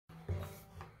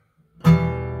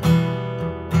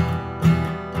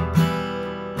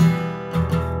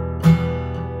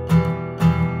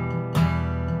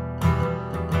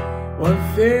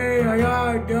thing I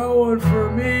got going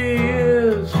for me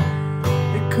is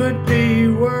it could be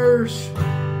worse.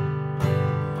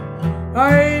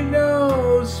 I ain't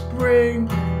no spring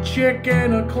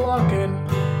chicken a-clucking.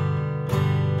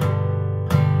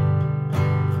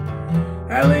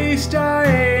 At least I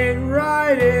ain't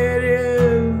riding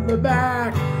in the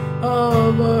back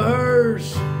of a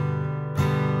hearse.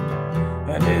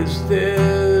 And is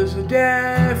this a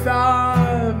death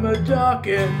I'm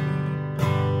a-ducking?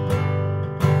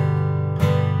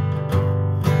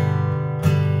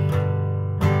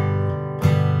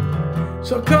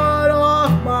 So cut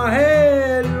off my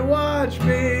head and watch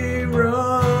me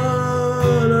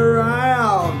run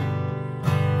around.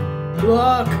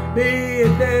 Pluck me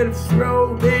and then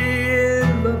throw me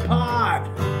in the pot.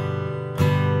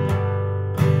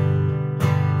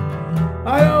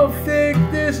 I don't think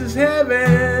this is heaven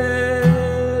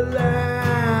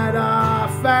that I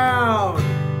found.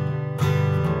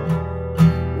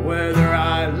 Whether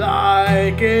I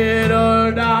like it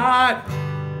or not,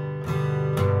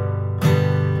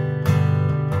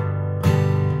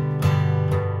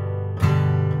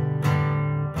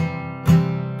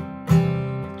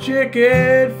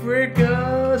 chicken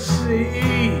fricassee.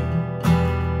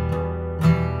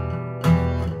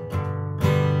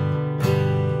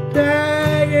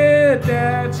 Dang it,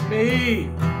 that's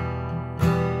me.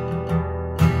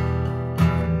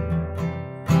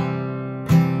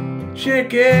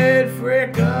 Chicken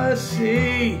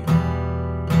fricassee.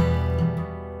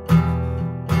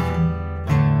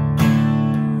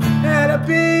 And a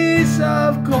piece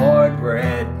of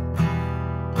cornbread.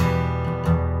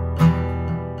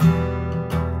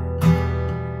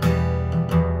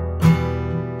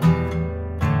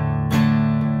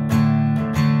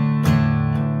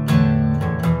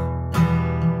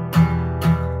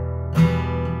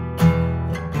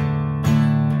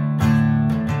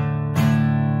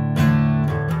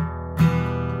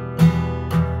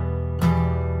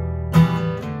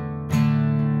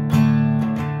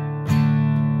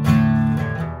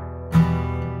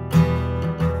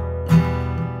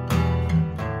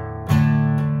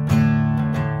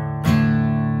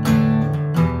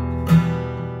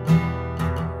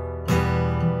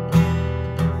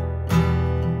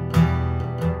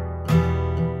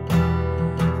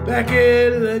 Back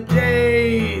in the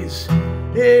days,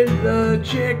 in the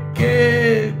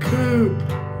chicken coop,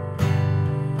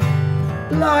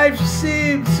 life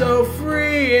seemed so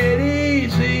free and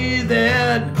easy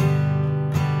then.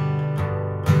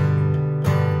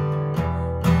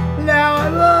 Now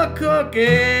I'm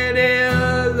a-cooking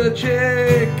in the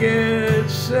chicken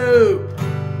soup,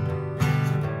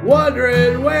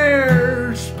 wondering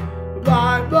where's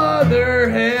my mother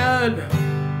hen.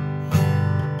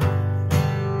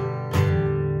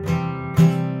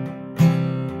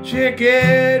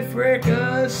 Chicken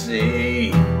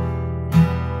fricassee.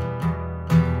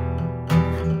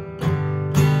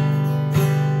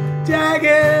 Dang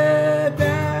it,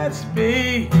 that's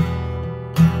me.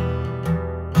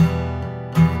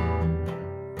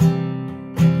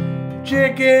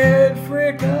 Chicken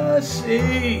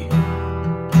fricassee.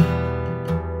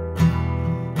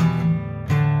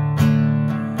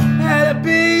 And a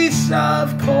piece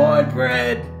of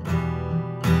cornbread.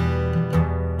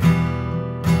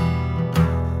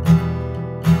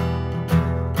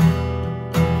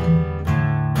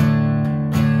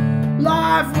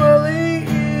 Life will eat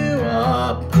you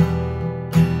up.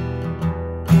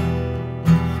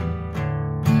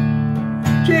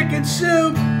 Chicken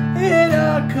soup in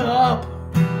a cup.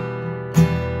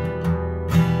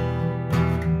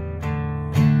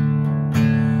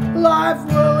 Life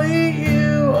will eat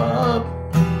you up.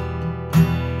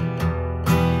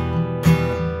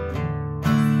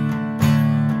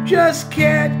 Just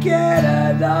can't get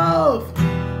enough.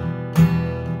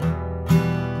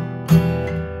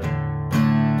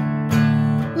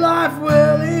 Life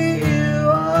will eat you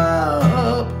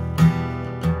up.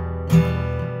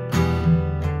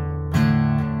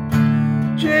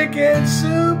 Chicken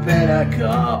soup in a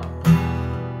cup.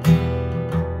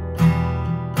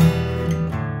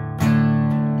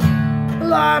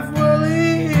 Life will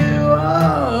eat you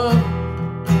up.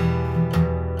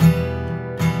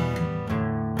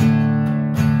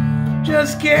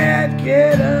 Just can't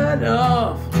get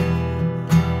enough.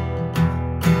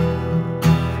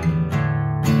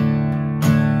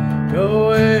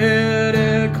 Go ahead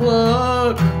and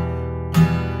cluck.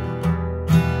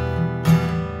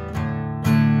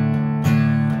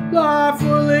 Life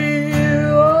will eat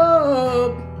you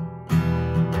up.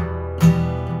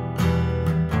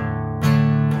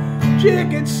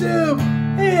 Chicken soup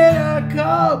in a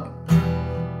cup.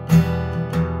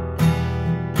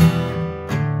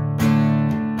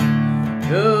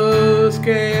 Go just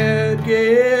can't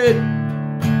get.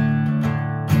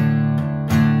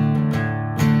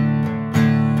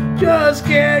 Just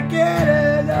can't get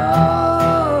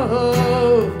enough.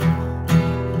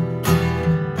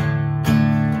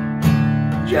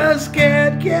 Just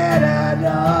can't get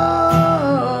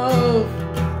enough.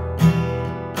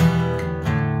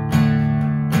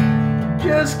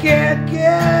 Just can't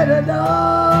get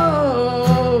enough.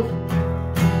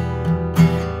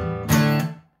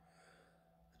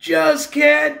 Just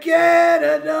can't get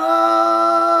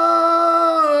enough.